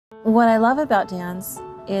What I love about dance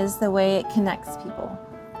is the way it connects people,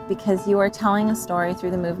 because you are telling a story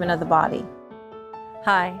through the movement of the body.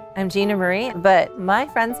 Hi, I'm Gina Marie, but my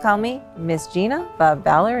friends call me Miss Gina the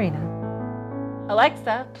Ballerina.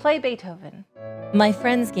 Alexa, play Beethoven. My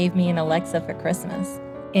friends gave me an Alexa for Christmas.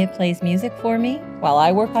 It plays music for me while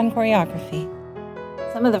I work on choreography.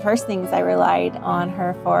 Some of the first things I relied on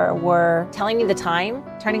her for were telling me the time,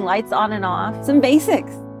 turning lights on and off, some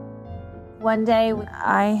basics. One day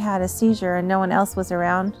I had a seizure and no one else was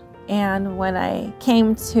around. And when I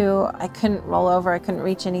came to, I couldn't roll over, I couldn't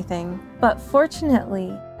reach anything. But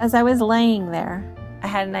fortunately, as I was laying there, I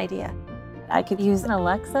had an idea. I could use an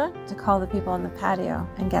Alexa to call the people on the patio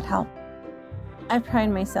and get help. I pride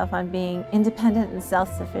myself on being independent and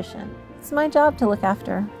self-sufficient. It's my job to look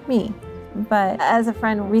after me. But as a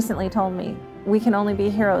friend recently told me, we can only be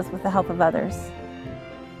heroes with the help of others.